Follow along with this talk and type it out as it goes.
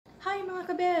Hi mga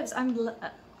kabebs! Hi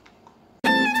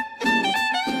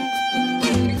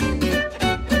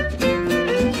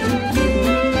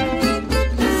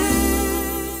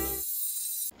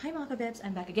mga kabebs!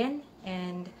 I'm back again,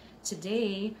 and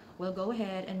today we'll go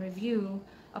ahead and review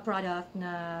a product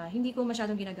na hindi ko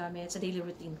masyadong ginagamit sa daily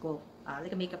routine ko,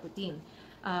 like a makeup routine.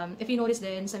 If you notice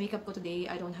din, sa makeup ko today,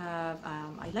 I don't have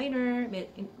eyeliner,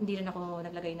 hindi rin ako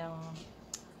naglagay ng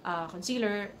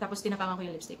concealer, tapos tinapangan ko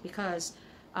yung lipstick because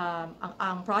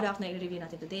ang product na i-review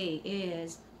natin today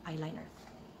is eyeliner.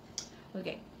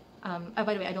 Okay.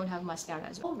 By the way, I don't have mascara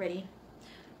as well already.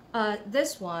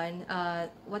 This one,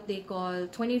 what they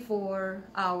call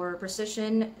 24-hour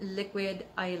precision liquid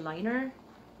eyeliner.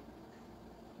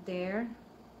 There.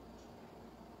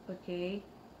 Okay.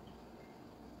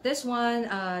 This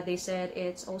one, they said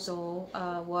it's also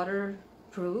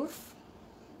waterproof.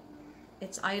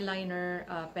 It's eyeliner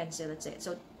pencil, let's say.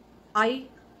 So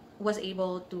I was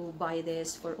able to buy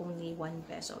this for only 1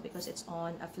 peso because it's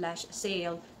on a flash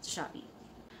sale sa Shopee.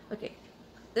 Okay.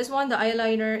 This one, the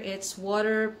eyeliner, it's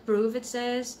waterproof, it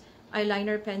says.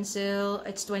 Eyeliner pencil,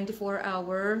 it's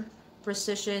 24-hour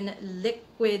precision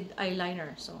liquid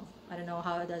eyeliner. So, I don't know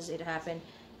how does it happen.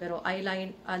 Pero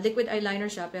liquid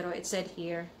eyeliner siya, pero it said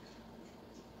here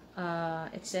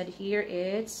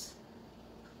it's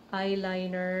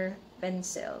eyeliner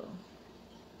pencil.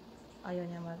 Ayaw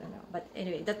niya magano. But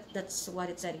anyway, that's what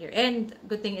it said here. And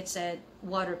good thing it said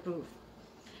waterproof.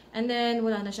 And then,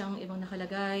 wala na siyang ibang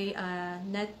nakalagay.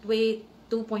 Net weight,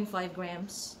 2.5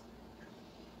 grams.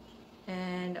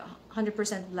 And 100%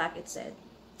 black, it said.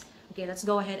 Okay, let's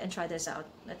go ahead and try this out.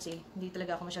 Let's see. Hindi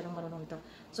talaga ako masyadong marunong ito.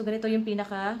 So, ganito yung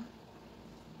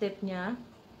pinaka-tip niya.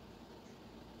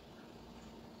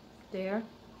 There.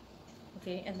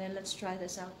 Okay, and then let's try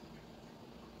this out.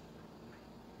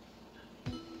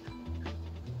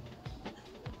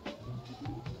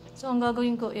 So, ang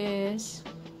gagawin ko is,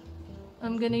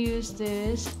 I'm gonna use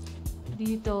this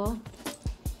dito.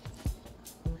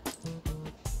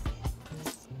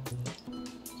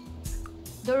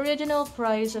 The original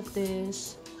price of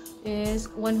this is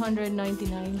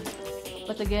 199.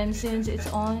 But again, since it's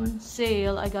on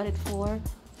sale, I got it for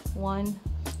 1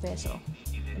 peso.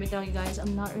 Let me tell you guys,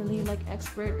 I'm not really like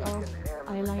expert of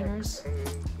eyeliners.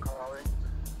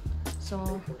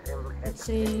 So, let's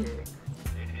say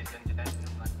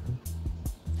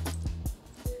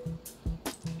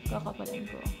kakapalin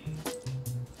ko.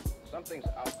 Something's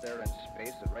out there in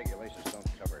space that regulations don't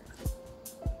cover.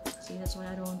 See, that's why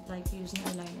I don't like using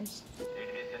eyeliners.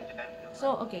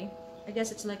 So, okay. I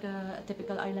guess it's like a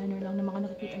typical eyeliner lang na mga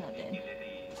nakikita natin.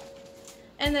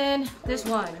 And then, this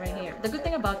one right here. The good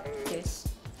thing about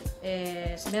this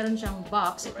is meron siyang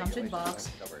box. It comes with box.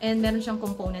 And meron siyang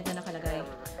component na nakalagay.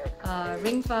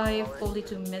 Hengfei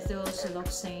poly-2-methyl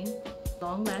siloxane.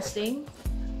 Long-lasting.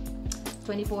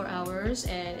 24 hours.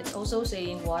 And it's also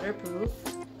saying waterproof.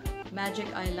 Magic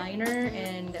eyeliner.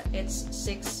 And it's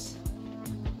 6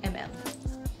 ml.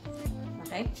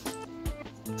 Okay?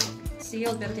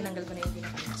 Sealed, pero tinanggal ko na yung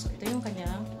pinaka. So, ito yung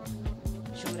kanyang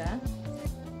tsura.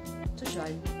 So, siya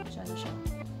na siya.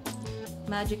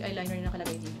 Magic eyeliner yung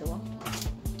nakalagay dito.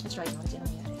 Let's try it now. Kasi ano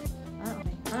nangyari.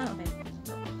 Okay. Okay.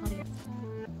 Okay.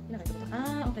 Pinakita ko ito.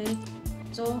 Okay.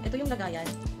 So, ito yung lagayan.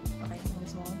 Okay. Yung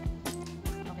mismo.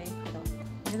 Okay. Ito.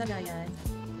 Yung lagayan.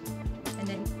 And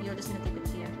then, you're just gonna tip it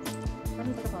here.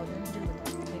 Parang ito powder. Diyan ba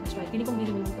ito? Okay. Let's try it. Piling kong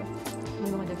bilhin dito. May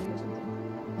mga dagay or something.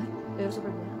 Pero super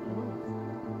good.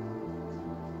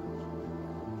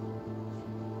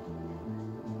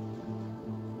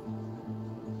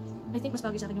 I think mas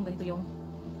bagay sa akin yung ganito yung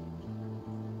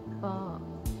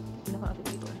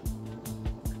pinaka-applicator.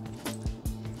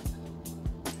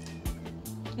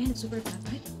 And it's super flat,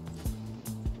 right?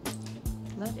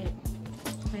 Love it.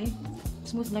 Okay?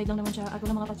 Smooth glide lang naman siya. At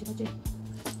wala mga patsi-patsi.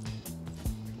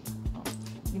 Oh,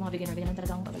 yung mga beginner, ganyan lang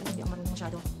talaga akong pagalit. Hindi ako marunong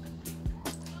masyado.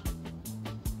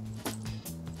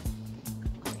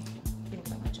 Okay. Pinig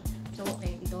lang siya. So,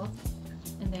 okay. Dito.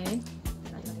 And then,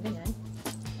 lagyan natin ganyan.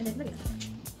 And then, lagyan natin.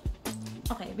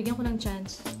 Okay, bigyan ko ng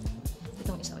chance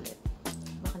itong isa ulit.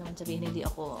 Baka naman sabihin hindi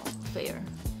ako fair.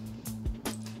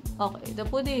 Okay, the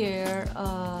Pudier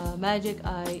Magic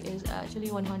Eye is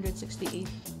actually 168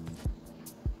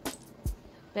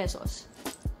 pesos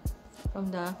from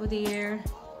the Pudier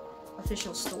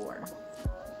official store.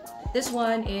 This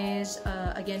one is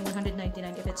again 199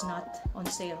 if it's not on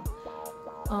sale.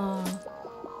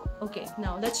 Okay,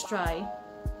 now let's try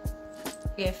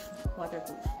if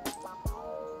waterproof.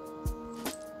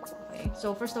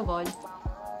 So, first of all,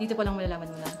 dito pa lang malalaman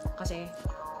mo na kasi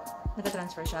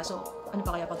nag-transfer siya. So, ano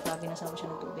pa kaya pag binasa mo siya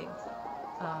ng tubig?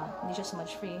 Hindi siya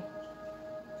smudge free.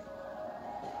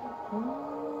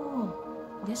 Oh,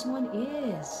 this one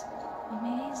is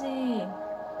amazing.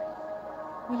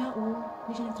 Wala oh,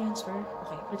 hindi siya nag-transfer.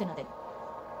 Okay, ulitin natin.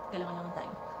 Kailangan lang ng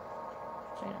time.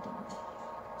 Try natin.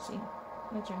 See,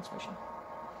 nag-transfer siya.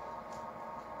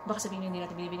 Baka sabihin hindi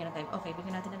natin binibigyan ng time. Okay,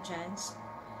 bigyan natin ng chance.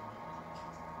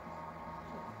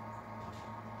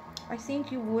 I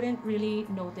think you wouldn't really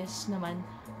notice naman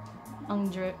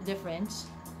ang difference.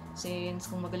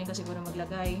 Since kung magaling ka siguro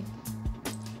maglagay,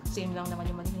 same lang naman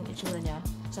yung magiging itsura niya.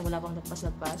 So wala bang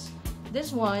lagpas-lagpas.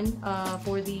 This one,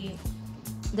 for the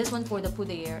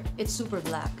Puder, it's super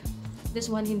black. This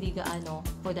one hindi gaano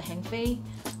for the Hengfei,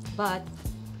 but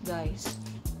guys,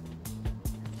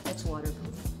 it's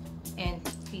waterproof. And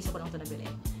piso ko lang ito nabili.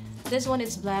 This one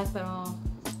it's black, pero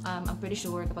I'm pretty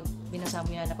sure kapag binasa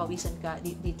mo yan, napawisan ka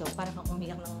dito, parang kang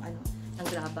umiyak ng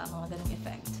graba, mga ganong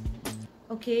effect.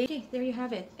 Okay, there you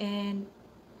have it. And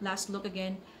last look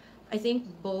again, I think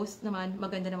both naman,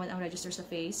 maganda naman ang register sa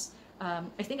face.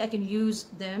 I think I can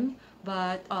use them,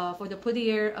 but for the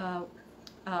Puder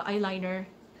eyeliner,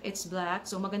 it's black,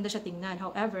 so maganda siya tingnan.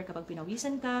 However, kapag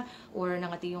pinawisan ka, or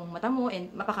nangati yung mata mo, and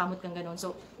mapakamot kang ganon,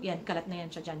 so yan, kalat na yan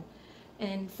siya dyan.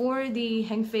 And for the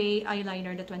Hengfei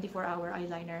eyeliner, the 24-hour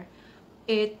eyeliner,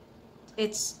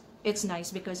 it's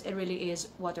nice because it really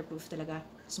is waterproof talaga,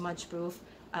 smudge proof.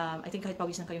 I think kahit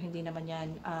pawisan kayo, hindi naman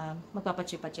yan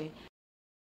magpapache-pache.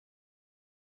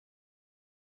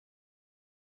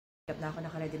 Na ako,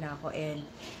 naka-ready na ako, and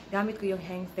gamit ko yung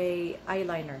Hengfei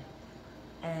eyeliner,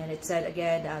 and it said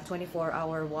again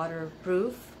 24-hour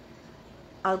waterproof.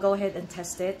 I'll go ahead and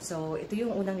test it. So ito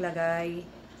yung unang lagay.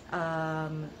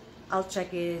 I'll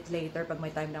check it later pag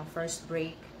may time ng first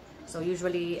break. So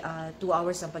usually 2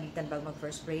 hours ang palitan pag mag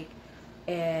first break,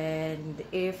 and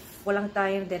if walang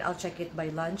time, then I'll check it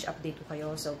by lunch. Update ko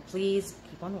kayo, so please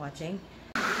keep on watching.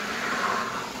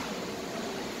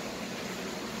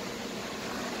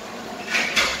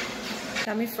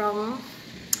 Coming from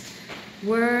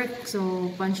work,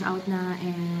 so punch out na,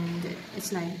 and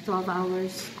it's like 12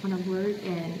 hours ako nag-work,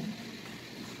 and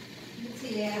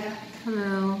yeah.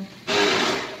 Hello.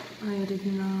 I did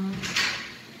not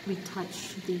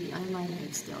retouch the eyeliner,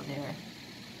 it's still there.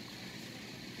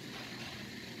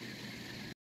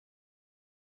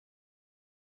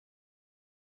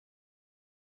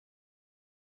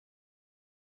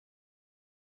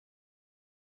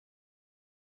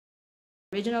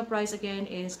 Original price again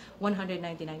is $199.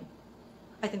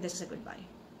 I think this is a good buy.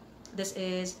 This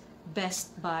is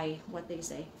best buy, what they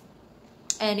say.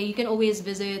 And you can always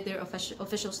visit their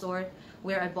official store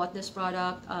where I bought this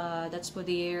product. That's for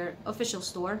their official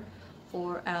store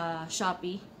for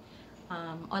Shopee.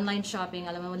 Online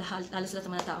shopping, alam mo, halos lahat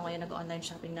ng mga tao ngayon nag-online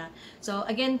shopping na. So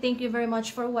again, thank you very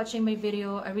much for watching my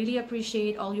video. I really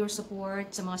appreciate all your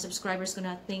support. Sa mga subscribers ko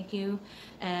na, thank you.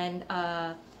 And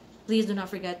please do not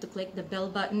forget to click the bell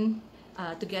button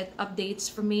to get updates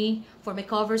from me. For my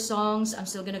cover songs, I'm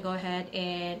still gonna go ahead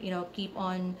and keep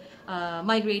on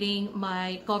migrating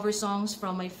my cover songs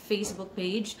from my Facebook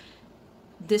page.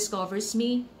 Discovers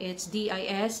Me. It's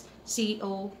DISCOVERS.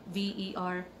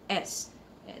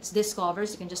 It's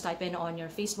Discovers. You can just type in on your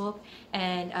Facebook.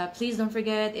 And please don't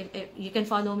forget, if you can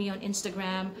follow me on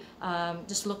Instagram.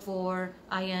 Just look for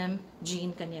I am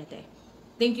Jean Canete.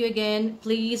 Thank you again.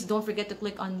 Please don't forget to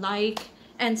click on like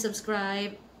and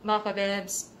subscribe. Mga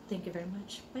kabebs, thank you very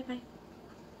much. Bye-bye.